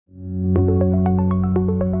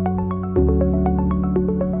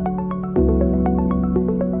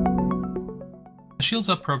The Shields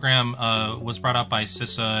Up program was brought up by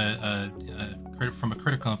CISA from a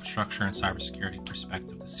critical infrastructure and cybersecurity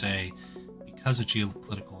perspective to say, because of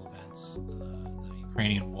geopolitical events, the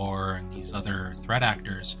Ukrainian war and these other threat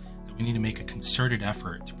actors, that we need to make a concerted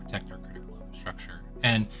effort to protect our critical infrastructure.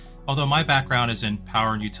 And although my background is in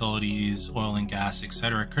power and utilities, oil and gas,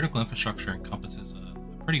 etc., critical infrastructure encompasses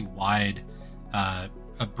a pretty wide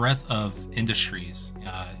a breadth of industries,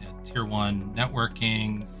 tier one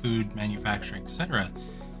networking, food manufacturing, etc.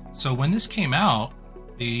 So when this came out,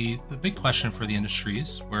 the big question for the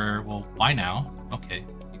industries were, well, why now? Okay,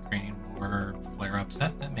 Ukrainian war, flare-ups,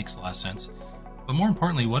 that makes a lot of sense. But more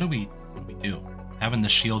importantly, what do we do? Haven't the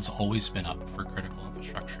shields always been up for critical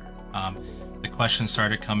infrastructure? The question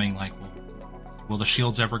started coming like, well, will the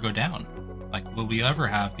shields ever go down? Like, will we ever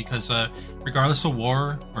have? Because regardless of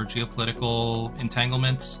war or geopolitical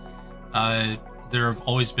entanglements, there have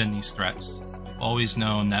always been these threats. We've always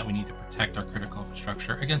known that we need to protect our critical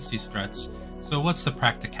infrastructure against these threats. So what's the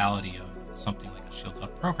practicality of something like a Shields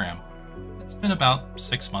Up program? It's been about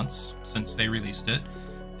 6 months since they released it.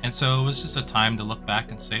 And so it was just a time to look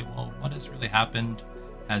back and say, well, what has really happened?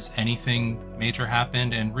 Has anything major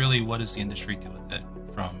happened? And really, what does the industry do with it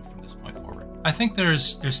from this point forward? I think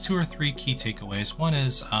there's 2 or 3 key takeaways. One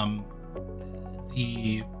is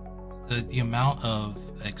the amount of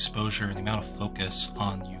exposure and the amount of focus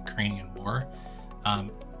on the Ukrainian war.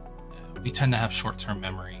 We tend to have short-term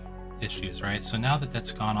memory issues, right? So now that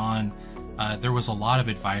that's gone on, there was a lot of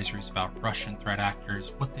advisories about Russian threat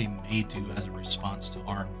actors, what they may do as a response to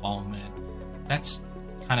our involvement. That's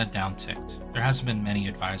kind of downticked. There hasn't been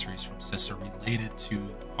many advisories from CISA related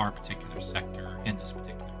to our particular sector in this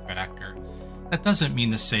particular threat actor. That doesn't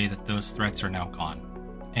mean to say that those threats are now gone.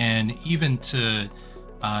 And even to,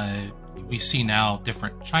 we see now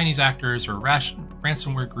different Chinese actors or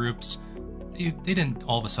ransomware groups, they didn't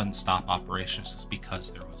all of a sudden stop operations just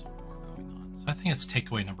because there was a war going on. So I think it's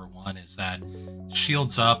takeaway number 1 is that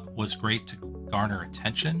Shields Up was great to garner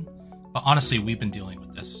attention, but honestly, we've been dealing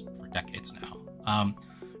with this for decades now.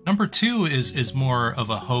 Number 2 is more of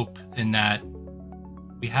a hope in that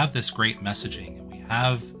we have this great messaging and we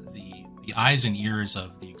have the eyes and ears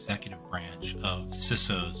of the executive branch of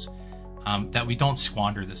CISOs, that we don't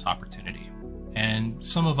squander this opportunity. And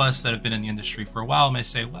some of us that have been in the industry for a while may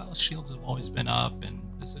say, well, shields have always been up and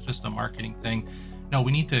this is just a marketing thing. No,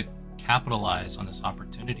 we need to capitalize on this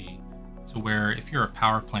opportunity to where if you're a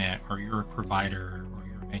power plant or you're a provider or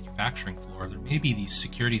you're a manufacturing floor, there may be these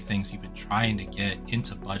security things you've been trying to get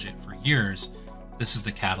into budget for years. This is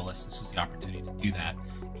the catalyst. This is the opportunity to do that.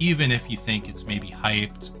 Even if you think it's maybe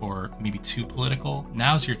hyped or maybe too political,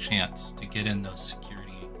 now's your chance to get in those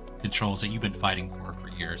security controls that you've been fighting for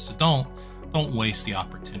years. So don't waste the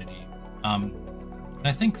opportunity. And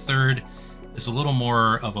I think third is a little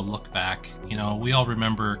more of a look back. You know, we all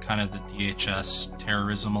remember kind of the DHS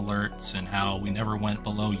terrorism alerts and how we never went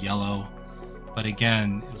below yellow. But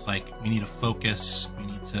again, it was like, we need to focus. We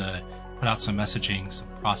need to put out some messaging, some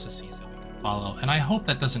processes that we can follow. And I hope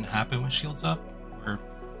that doesn't happen with Shields Up, where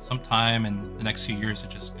sometime in the next few years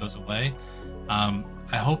it just goes away.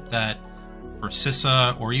 I hope that for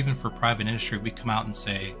CISA or even for private industry, we come out and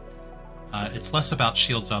say, it's less about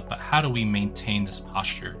Shields Up, but how do we maintain this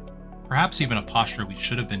posture? Perhaps even a posture we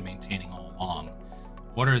should have been maintaining all along.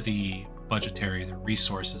 What are the budgetary, the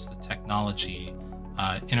resources, the technology,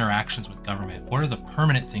 interactions with government? What are the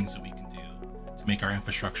permanent things that we can do to make our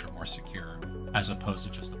infrastructure more secure, as opposed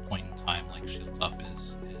to just a point in time like Shields Up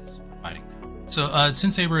is providing now? So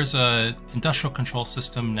SynSaber is an industrial control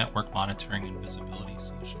system, network monitoring, and visibility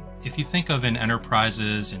solution. If you think of in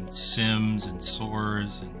enterprises and SIMs and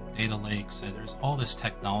SOARs and data lakes, there's all this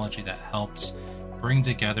technology that helps bring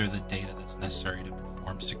together the data that's necessary to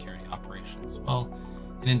perform security operations. Well,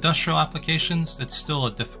 in industrial applications, that's still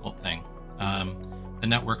a difficult thing. The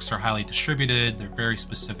networks are highly distributed, they're very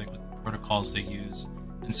specific with the protocols they use,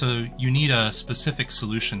 and so you need a specific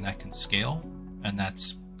solution that can scale and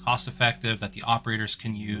that's cost effective, that the operators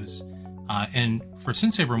can use, and for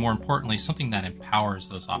SynSaber, more importantly, something that empowers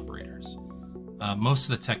those operators. Most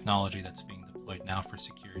of the technology that's being deployed now for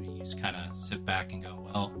security, you just kind of sit back and go,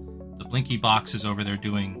 well, the Blinky box is over there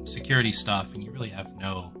doing security stuff, and you really have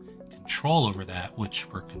no control over that, which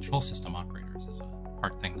for control system operators is a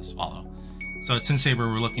hard thing to swallow. So at SynSaber,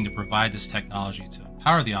 we're looking to provide this technology to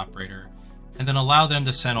empower the operator and then allow them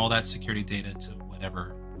to send all that security data to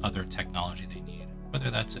whatever other technology they need,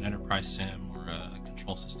 whether that's an enterprise SIM or a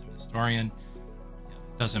control system historian.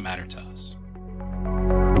 It doesn't matter to us.